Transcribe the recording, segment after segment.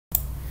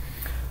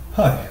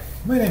Hi,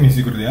 my name is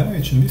Igor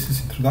Dejanovic and this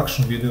is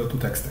introduction video to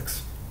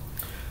textX.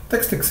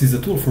 textX is a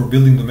tool for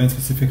building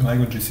domain-specific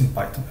languages in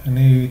Python, and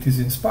it is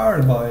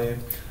inspired by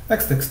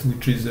xtext,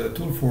 which is a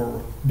tool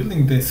for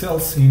building the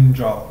cells in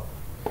Java.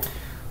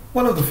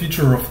 One of the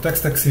features of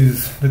textX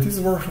is that it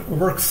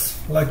works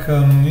like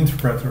an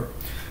interpreter,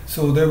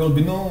 so there will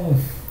be no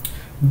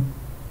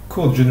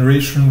code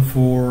generation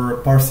for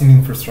parsing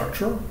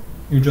infrastructure.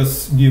 You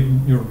just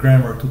give your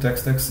grammar to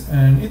textX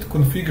and it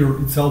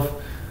configures itself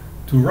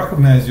to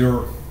recognize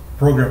your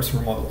programs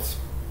or models.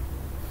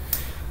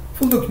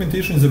 Full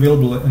documentation is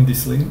available in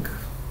this link.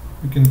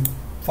 You can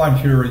find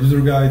here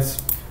user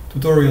guides,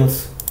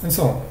 tutorials, and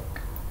so on.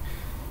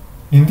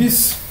 In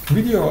this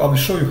video I will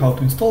show you how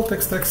to install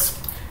textX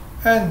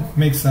and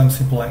make some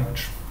simple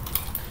language.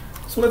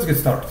 So let's get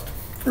started.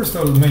 First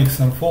I will make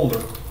some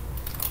folder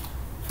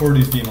for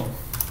this demo.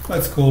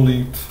 Let's call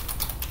it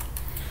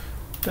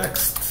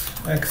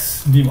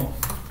textX demo.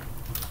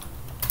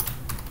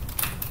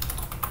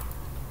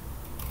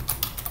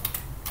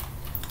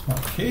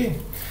 Okay,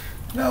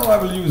 now I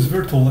will use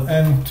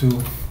virtualenv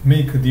to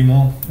make a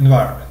demo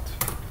environment.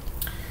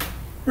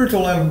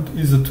 Virtualenv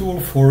is a tool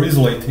for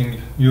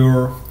isolating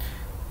your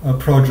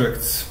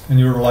projects and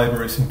your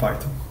libraries in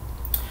Python.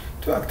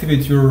 To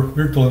activate your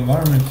virtual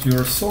environment, you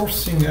are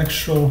sourcing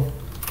actual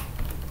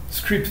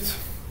script.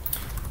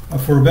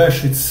 For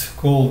bash it's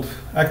called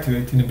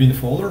activate in a bin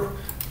folder,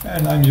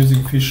 and I'm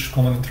using fish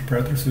command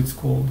interpreter, so it's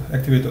called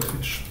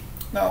activate.fish.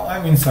 Now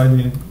I'm inside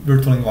the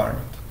virtual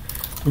environment.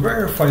 To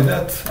verify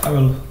that, I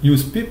will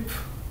use pip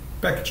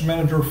package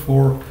manager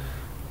for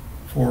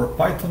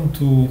Python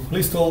to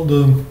list all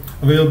the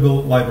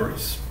available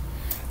libraries.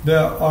 There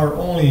are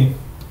only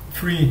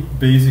 3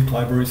 basic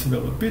libraries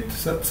available: pip,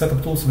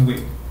 setup tools, and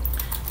wheel.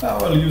 Now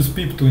I'll use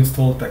pip to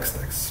install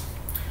textX.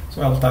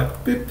 So I'll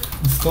type pip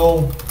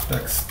install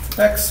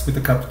textX with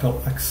a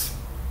capital X.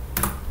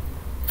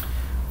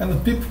 And the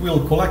pip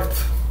will collect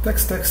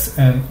textX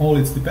and all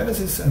its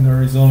dependencies, and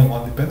there is only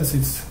one dependency,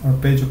 it's our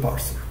page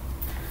parser.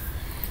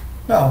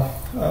 Now,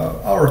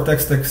 our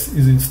textX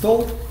is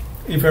installed.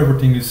 If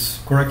everything is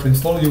correctly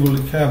installed, you will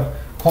have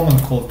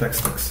command called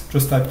textX.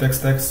 Just type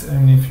textX,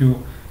 and if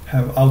you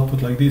have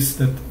output like this,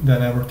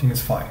 then everything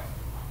is fine.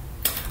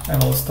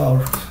 And I'll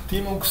start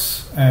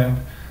tmux, and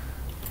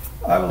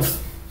I will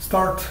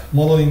start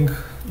modeling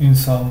in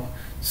some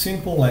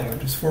simple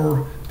languages.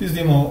 For this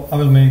demo, I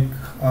will make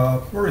a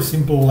very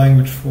simple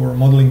language for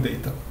modeling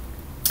data.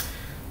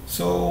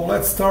 So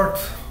let's start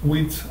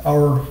with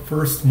our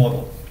first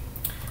model.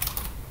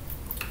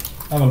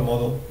 I will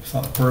model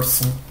some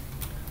person,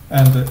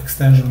 and the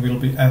extension will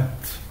be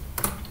ent.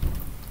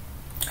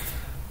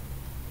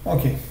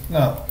 Okay,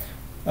 now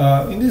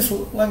in this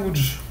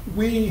language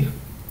we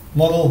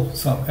model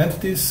some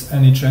entities,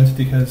 and each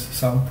entity has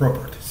some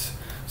properties.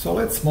 So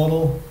let's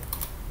model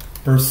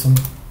person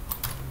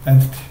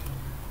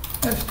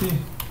entity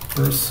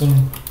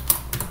person,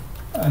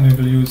 and we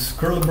will use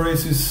curly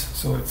braces,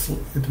 so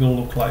it will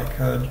look like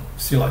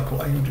C-like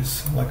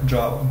languages like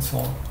Java and so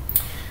on.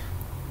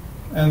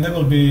 And there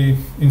will be,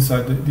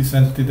 inside this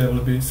entity, there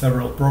will be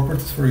several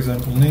properties, for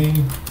example,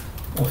 name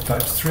of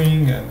type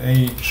string and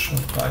age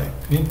of type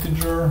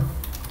integer.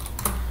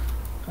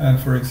 And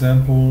for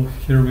example,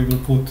 here we will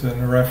put a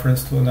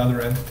reference to another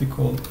entity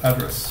called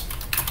address.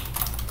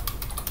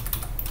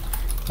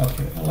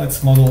 Okay,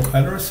 let's model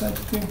address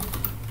entity.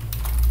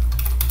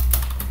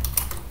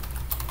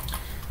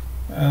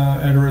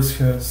 Address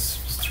has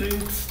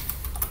street,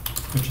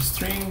 which is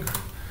string,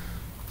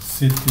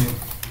 city,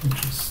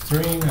 which is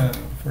string, and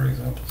for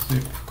example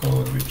zip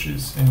code, which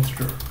is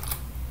integer.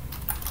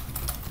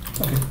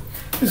 Okay,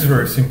 this is a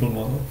very simple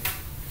model.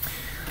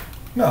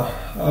 Now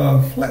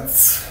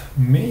let's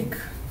make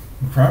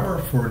grammar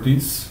for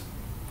this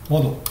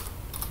model.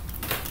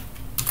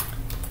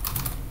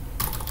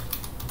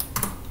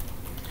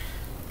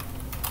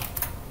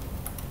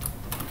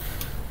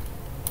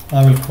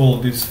 I will call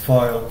this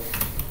file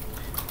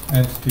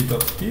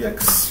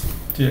entity.tx.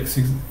 tx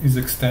is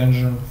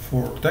extension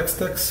for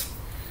textX.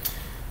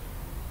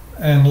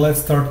 And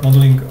let's start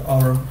modeling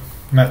our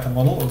meta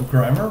model of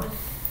grammar.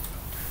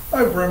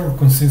 Our grammar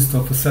consists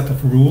of a set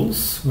of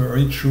rules, where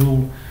each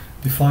rule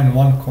defines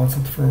one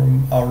concept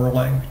from our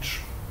language.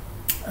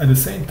 At the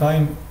same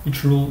time,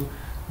 each rule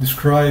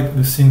describes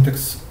the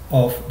syntax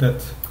of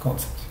that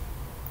concept.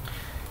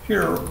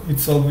 Here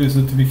it's obvious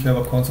that we have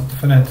a concept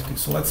of an entity,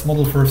 so let's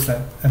model first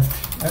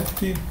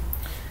entity.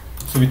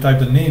 So we type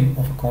the name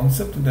of a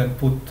concept, then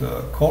put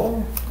a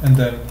column, and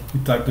then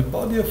we type the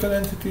body of an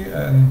entity,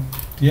 and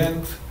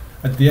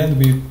at the end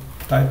we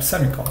type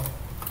semicolon.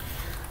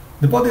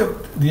 The body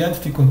of the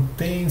entity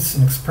contains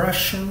an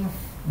expression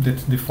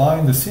that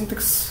defines the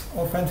syntax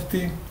of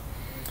entity,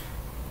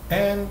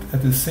 and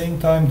at the same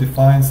time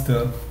defines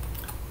the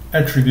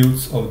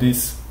attributes of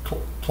this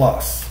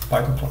class,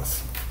 Python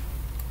class.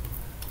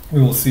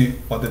 We will see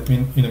what that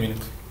means in a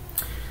minute.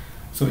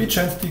 So each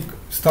entity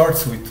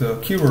starts with a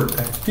keyword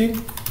entity,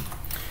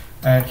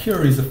 and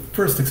here is the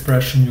first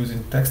expression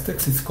using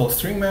textX. It's called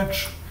string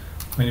match.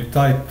 When you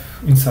type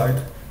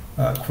inside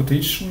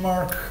quotation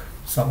mark,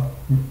 some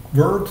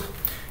word,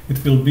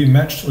 it will be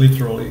matched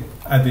literally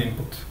at the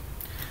input.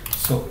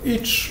 So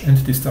each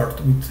entity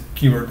starts with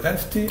keyword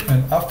entity,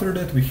 and after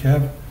that we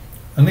have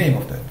a name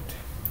of the entity.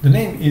 The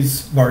name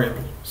is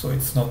variable, so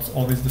it's not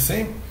always the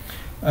same.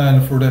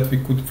 And for that we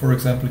could, for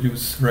example,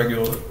 use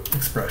regular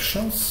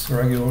expressions.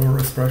 Regular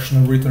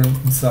expression written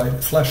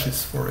inside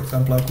slashes. For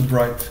example, I could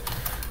write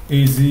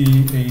az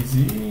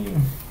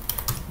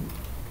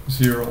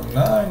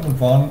 09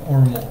 1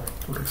 or more,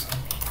 for example.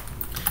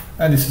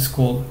 And this is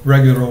called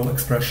regular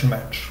expression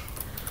match.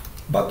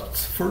 But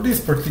for this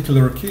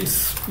particular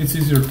case, it's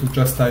easier to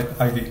just type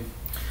ID.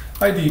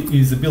 ID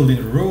is a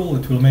built-in rule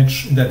that will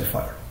match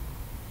identifier.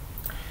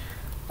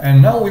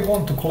 And now we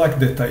want to collect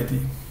that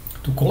ID.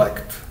 To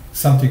collect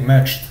something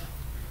matched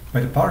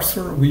by the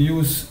parser, we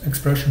use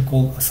expression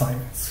called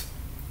assignments.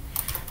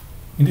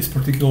 In this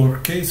particular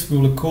case, we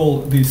will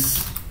call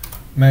this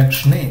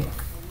match name.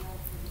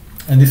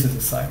 And this is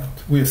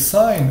assignment. We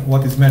assign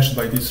what is matched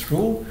by this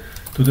rule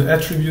to the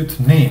attribute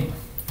name.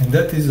 And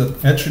that is an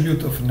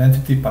attribute of an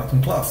entity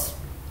Python class.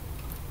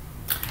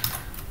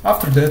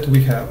 After that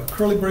we have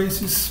curly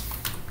braces,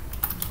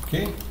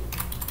 okay,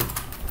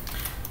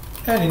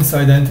 and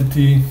inside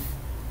entity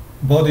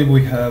body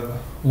we have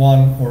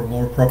one or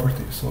more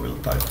properties. So we'll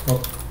type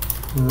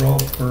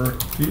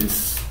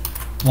properties,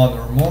 one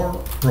or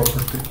more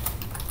property.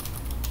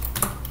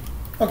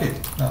 Okay,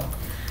 now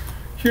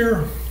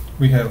here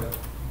we have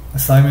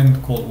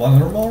assignment called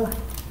one or more.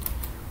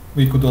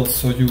 We could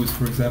also use,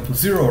 for example,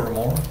 0 or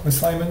more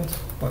assignment,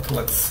 but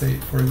let's say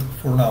for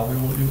now we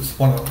will use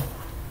 1 or more.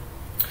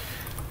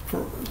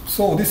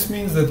 So this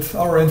means that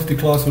our entity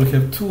class will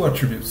have two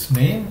attributes,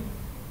 name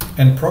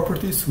and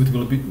properties, which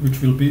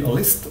will be a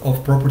list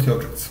of property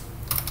objects.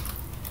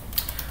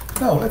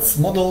 Now let's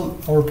model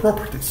our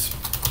properties.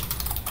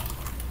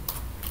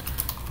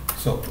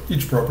 So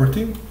each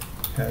property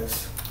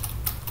has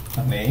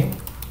a name,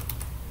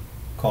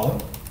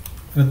 column,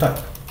 and a type.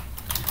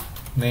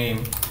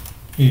 Name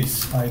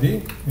is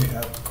ID, we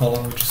have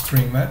column which is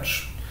string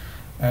match,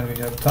 and we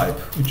have type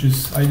which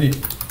is ID.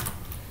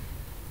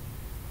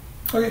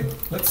 Okay,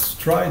 let's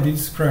try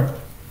this grammar.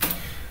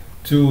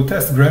 To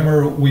test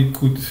grammar we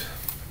could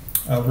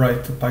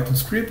write a Python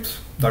script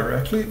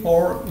directly,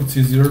 or it's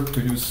easier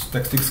to use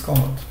textX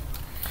command.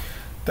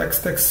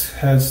 textX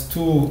has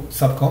two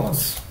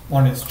subcommands,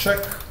 one is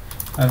check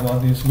and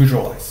one is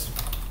visualize.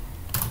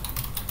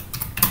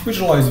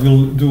 Visualize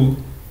will do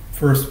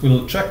first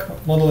we'll check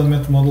model and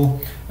meta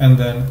model, and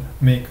then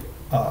make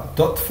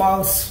dot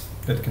files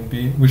that can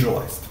be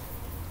visualized.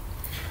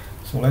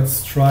 So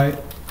let's try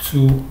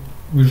to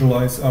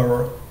visualize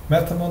our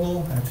meta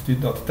model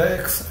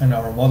entity.txt and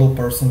our model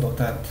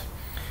person.end.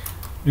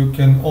 You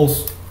can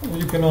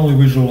only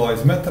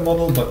visualize meta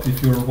model, but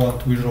if you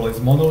want to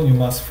visualize model, you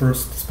must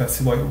first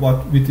specify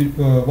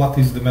what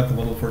is the meta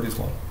model for this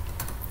one.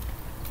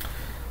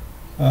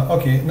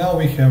 Okay, now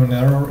we have an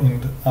error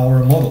in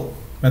our model.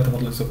 Meta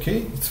model is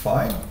okay, it's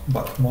fine,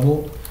 but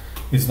model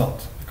is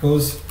not,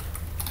 because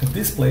at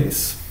this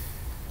place,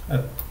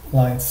 at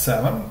line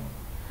 7,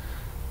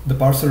 the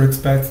parser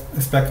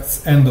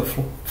expects end of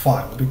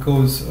file,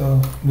 because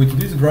with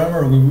this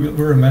grammar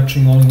we're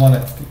matching only one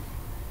entity.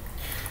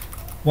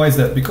 Why is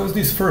that? Because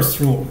this first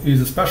rule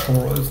is a special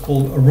rule, it's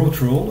called a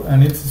root rule,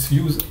 and it's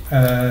used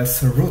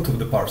as a root of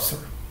the parser.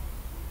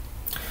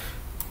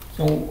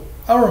 So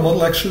our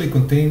model actually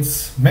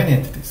contains many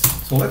entities.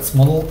 So let's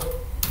model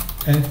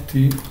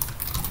entity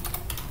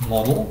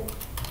model.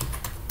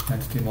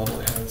 Entity model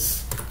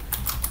has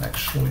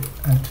actually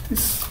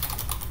entities,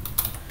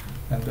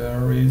 and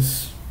there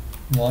is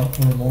one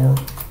or more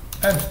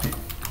entity.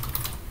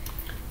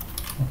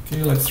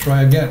 Okay, let's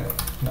try again.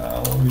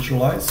 Now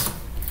visualize,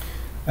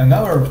 and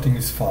now everything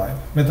is fine.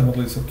 Meta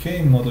model is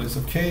okay, model is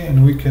okay,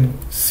 and we can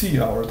see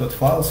our dot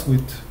files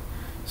with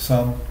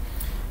some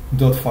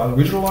dot file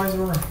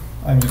visualizer.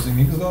 I'm using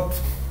xdot,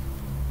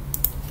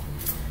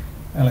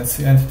 and let's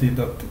see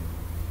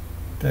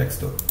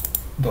entity.text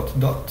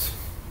dot.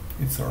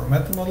 It's our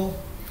meta model.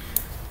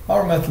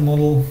 Our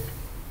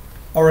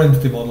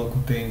entity model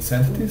contains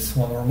entities,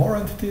 one or more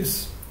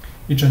entities.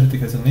 Each entity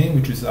has a name,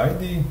 which is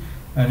ID,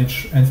 and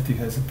each entity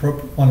has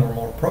one or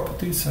more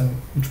properties,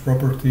 and each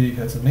property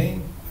has a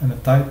name and a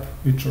type,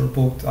 which are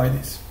both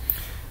IDs.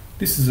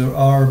 These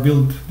are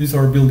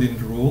built-in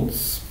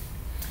rules.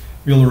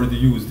 We already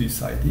use this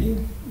ID,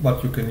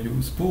 but you can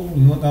use bool,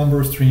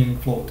 number, string,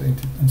 float,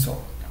 and so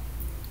on.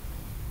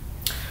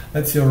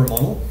 Let's see our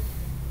model.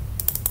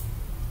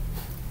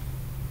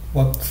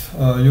 What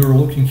you're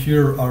looking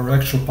here are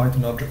actual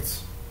Python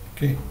objects.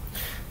 Okay,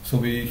 so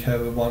we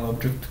have one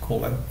object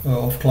called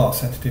of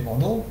class entity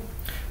model.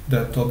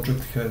 That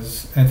object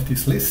has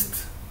entities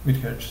list, which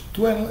has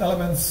two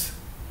elements.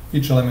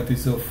 Each element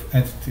is of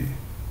entity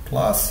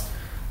class.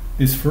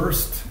 This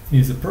first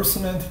is a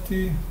person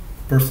entity.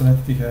 Person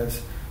entity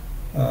has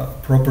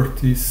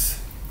properties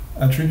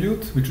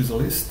attribute, which is a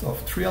list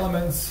of 3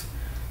 elements.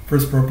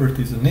 First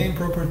property is a name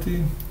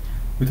property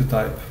with a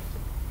type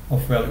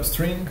of value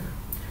string.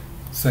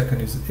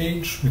 Second is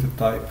age with a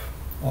type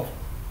of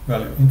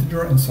value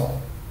integer, and so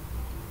on.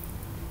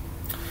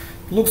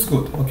 looks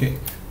good, okay,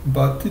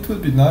 but it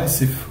would be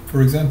nice if,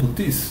 for example,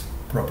 this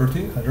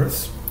property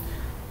address,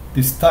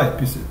 this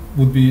type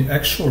would be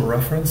actual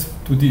reference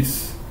to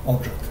this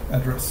object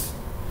address,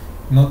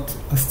 not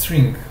a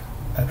string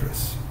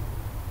address.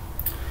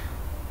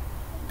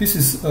 This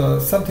is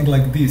something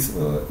like this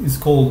is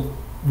called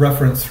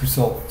reference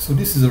resolving. So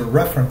this is a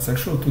reference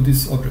actually to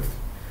this object,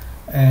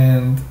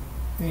 and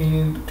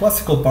in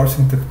classical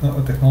parsing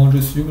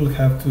technologies you will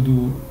have to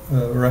do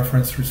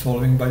reference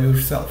resolving by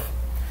yourself,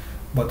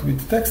 but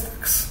with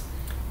textX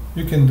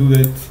you can do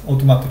that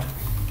automatically.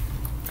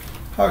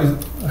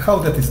 How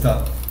that is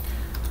done?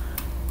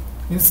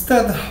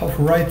 Instead of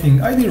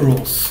writing ID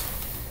rules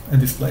at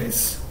this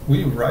place,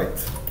 we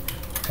write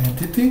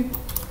entity,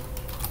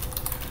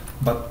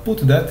 but put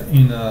that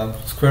in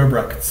square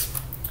brackets.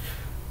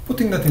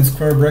 Putting that in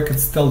square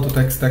brackets tell to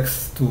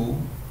textX to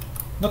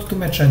not to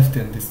match entity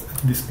in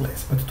this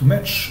place, but to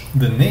match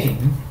the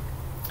name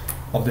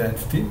of the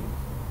entity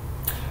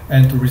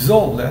and to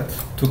resolve that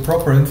to a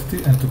proper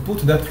entity and to put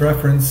that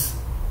reference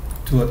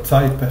to a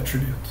type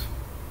attribute.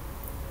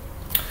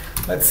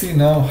 Let's see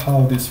now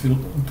how this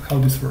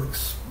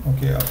works.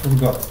 Okay, I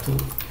forgot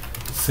to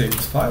save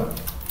this file.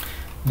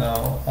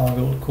 Now I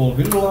will call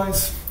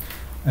visualize,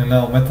 and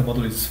now meta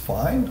model is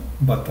fine,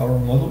 but our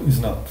model is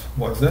not.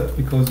 Why is that?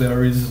 Because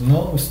there is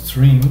no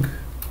string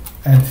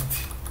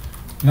entity.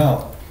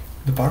 Now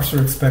the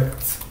parser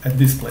expects at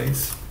this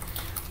place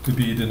to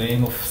be the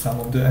name of some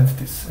of the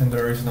entities, and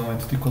there is no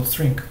entity called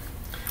string.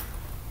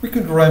 We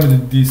could remedy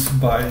this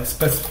by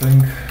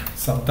specifying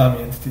some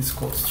dummy entities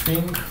called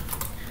string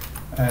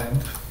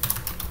and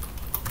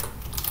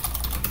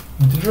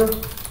integer.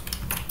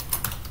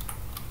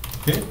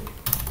 Okay,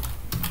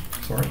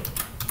 sorry.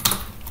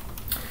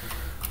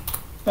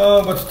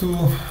 But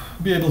to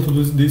be able to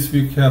do this,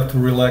 we have to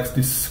relax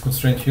this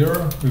constraint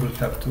here. We will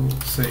have to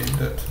say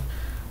that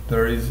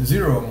there is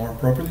 0 more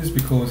properties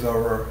because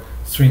our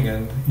string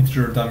and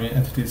integer dummy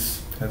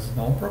entities has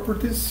no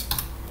properties.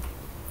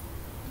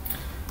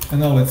 And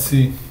now let's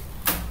see,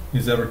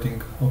 is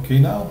everything okay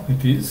now?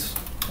 It is.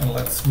 And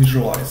let's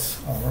visualize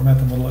our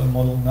meta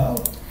model now.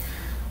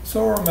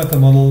 So our meta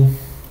model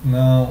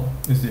now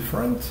is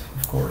different,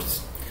 of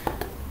course.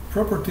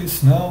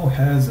 Properties now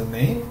has a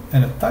name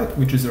and a type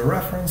which is a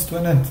reference to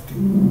an entity.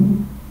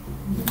 And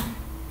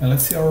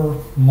let's see our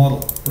model,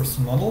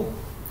 person model.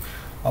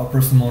 Our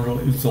person model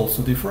is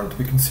also different.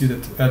 We can see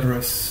that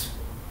address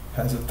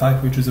has a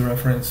type which is a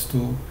reference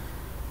to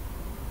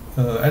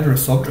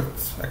address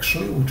object,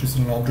 actually, which is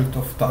an object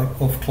of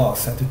type of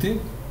class entity.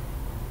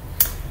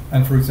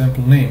 And for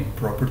example, name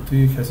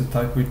property has a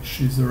type which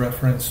is a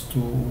reference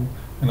to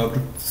an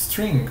object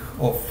string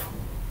of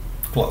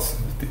class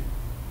entity.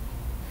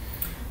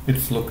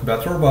 It looks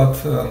better,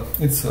 but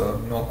it's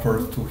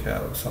awkward to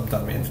have some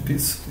dummy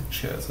entities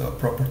which has a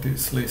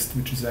properties list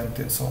which is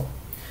empty and so on.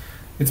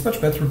 It's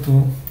much better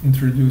to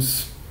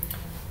introduce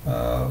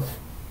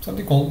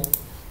something called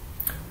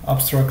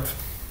abstract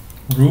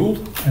rule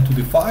and to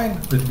define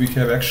that we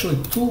have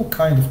actually two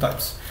kinds of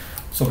types.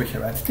 So we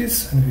have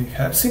entities and we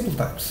have simple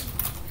types.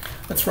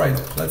 Let's write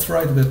it. Let's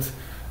write that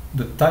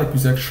the type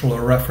is actually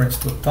a reference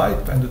to a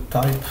type, and the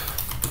type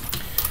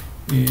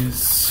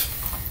is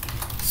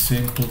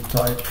simple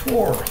type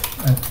for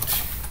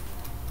entity.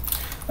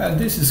 And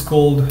this is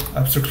called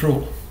abstract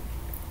rule.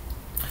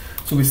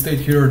 So we state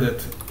here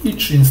that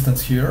each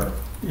instance here,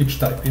 each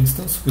type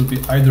instance, will be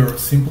either a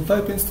simple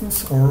type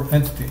instance or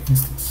entity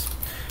instance.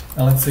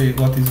 And let's say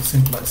what is a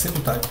simple type.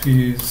 Simple type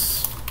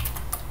is,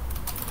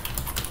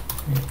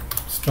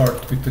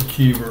 start with the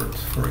keyword,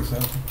 for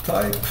example,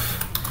 type,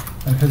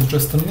 and has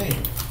just a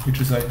name, which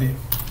is ID.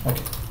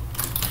 Okay.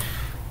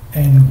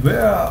 And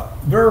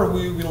where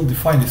we will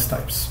define these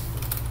types?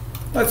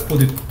 Let's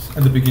put it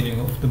at the beginning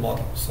of the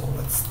model. So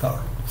let's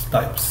start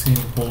type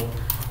simple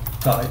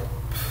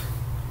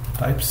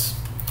types.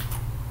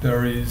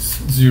 There is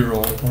 0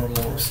 or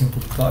more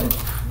simple type,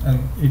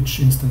 and each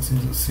instance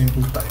is a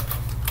simple type.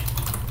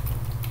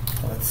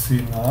 Let's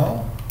see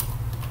now.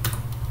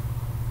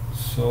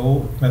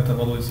 So meta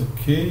model is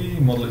okay,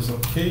 model is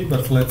okay,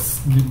 but let's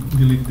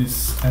delete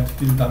these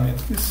entities, dummy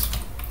entities.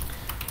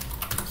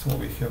 So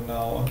we have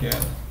now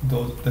again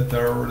those that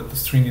the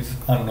string is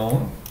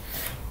unknown,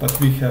 but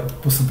we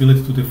have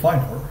possibility to define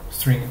our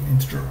string and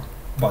integer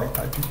by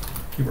typing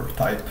keyword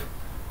type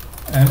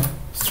and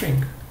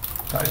string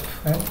type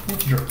and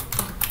integer.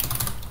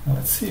 Now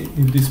let's see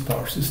if this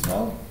parses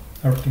now.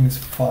 Everything is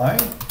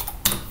fine.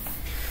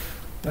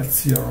 Let's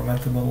see our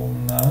meta model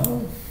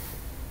now.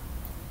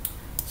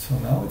 So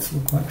now it's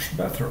look much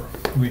better.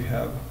 We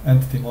have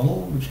entity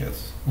model which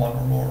has one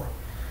or more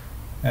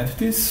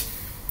entities.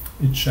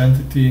 Each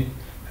entity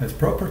has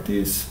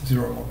properties,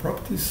 0 or more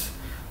properties,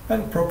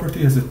 and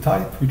property has a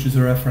type which is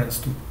a reference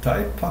to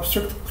type,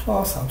 abstract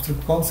class,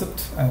 abstract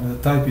concept, and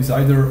the type is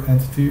either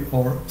entity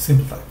or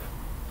simple type.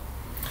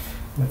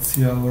 Let's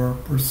see our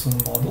person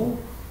model.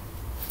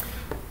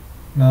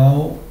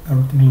 Now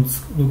everything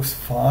looks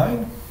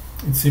fine.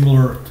 It's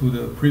similar to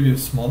the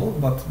previous model,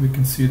 but we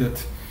can see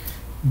that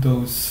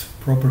those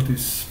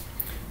properties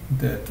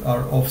that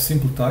are of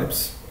simple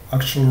types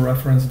actually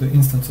reference the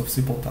instance of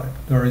simple type.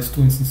 There is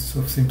two instances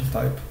of simple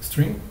type: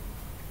 string,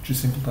 which is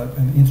simple type,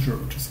 and integer,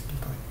 which is simple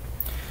type.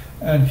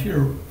 And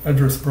here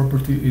address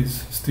property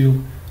is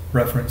still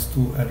reference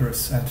to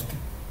address entity.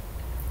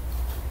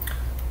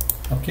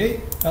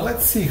 Okay, now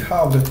let's see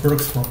how that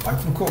works from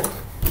Python code.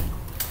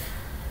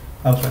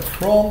 I'll write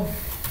from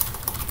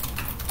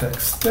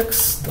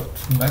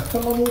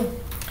textX.metaModel,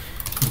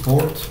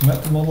 import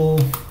MetaModel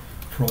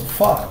from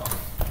file,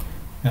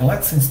 and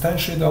let's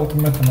instantiate our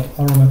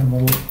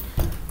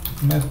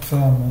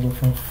MetaModel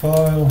from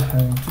file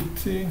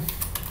entity.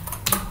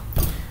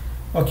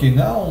 Okay,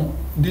 now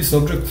this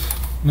object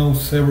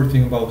knows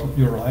everything about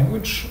your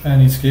language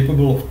and is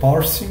capable of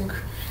parsing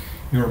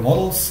your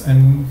models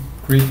and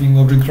creating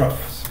object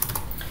graphs.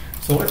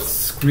 So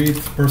let's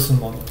create person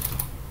model.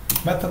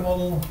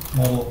 MetaModel,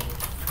 model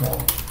from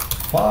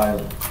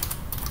file,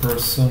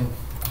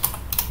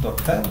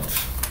 person.tent,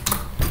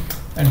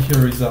 and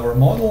here is our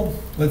model.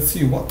 Let's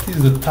see what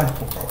is the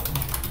type of our model.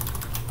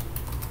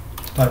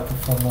 Type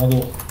of our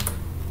model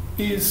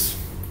is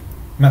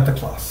meta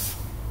class,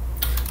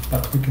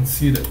 but we can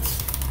see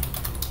that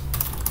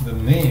the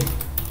name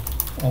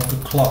of the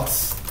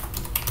class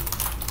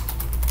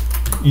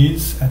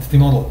is entity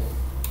model,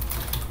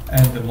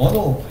 and the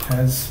model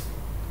has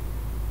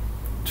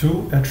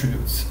two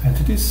attributes: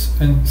 entities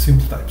and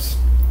simple types.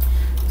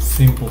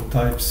 Simple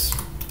types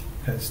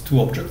has two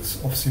objects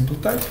of simple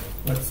type.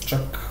 Let's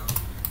check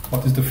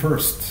what is the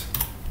first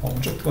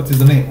object, what is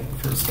the name of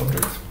the first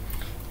object.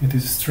 It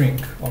is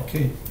string.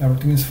 Okay,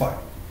 everything is fine.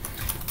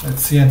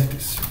 Let's see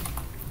entities.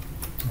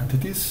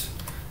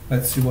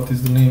 Let's see what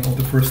is the name of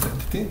the first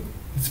entity.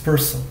 It's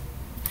person.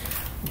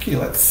 Okay,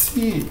 let's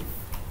see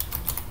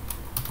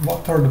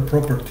what are the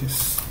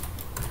properties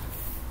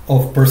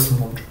of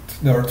person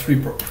object. There are three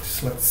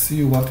properties. Let's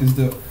see what is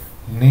the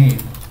name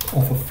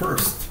of a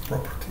first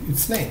property.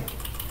 It's name.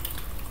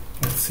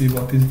 Let's see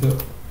what is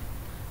the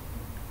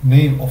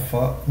name of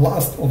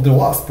the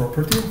last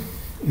property.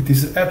 It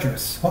is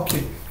address.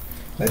 Okay,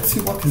 let's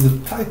see what is the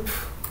type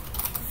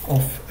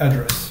of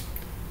address.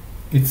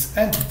 It's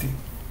entity,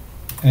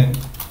 and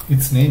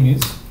its name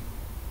is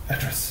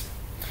address.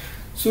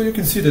 So you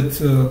can see that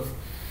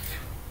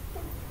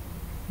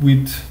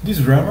with this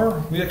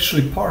grammar we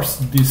actually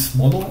parsed this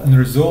model and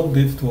resolved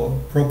it to a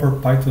proper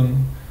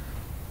Python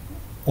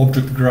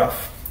object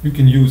graph. You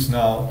can use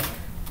now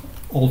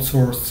all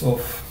sorts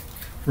of,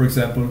 for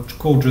example,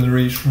 code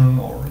generation,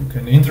 or you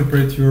can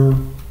interpret your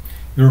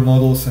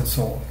models and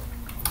so on.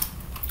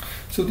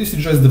 So this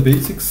is just the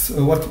basics,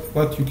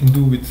 what you can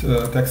do with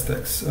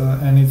textX,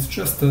 and it's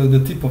just the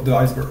tip of the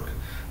iceberg.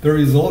 There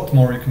is a lot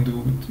more you can do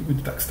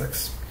with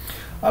textX.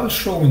 I will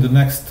show in the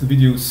next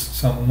videos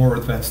some more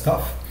advanced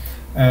stuff,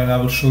 and I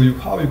will show you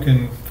how you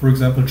can, for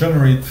example,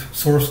 generate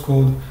source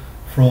code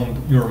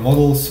from your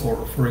models,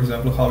 or for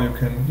example, how you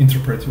can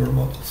interpret your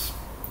models.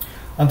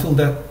 Until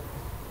that,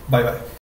 bye bye.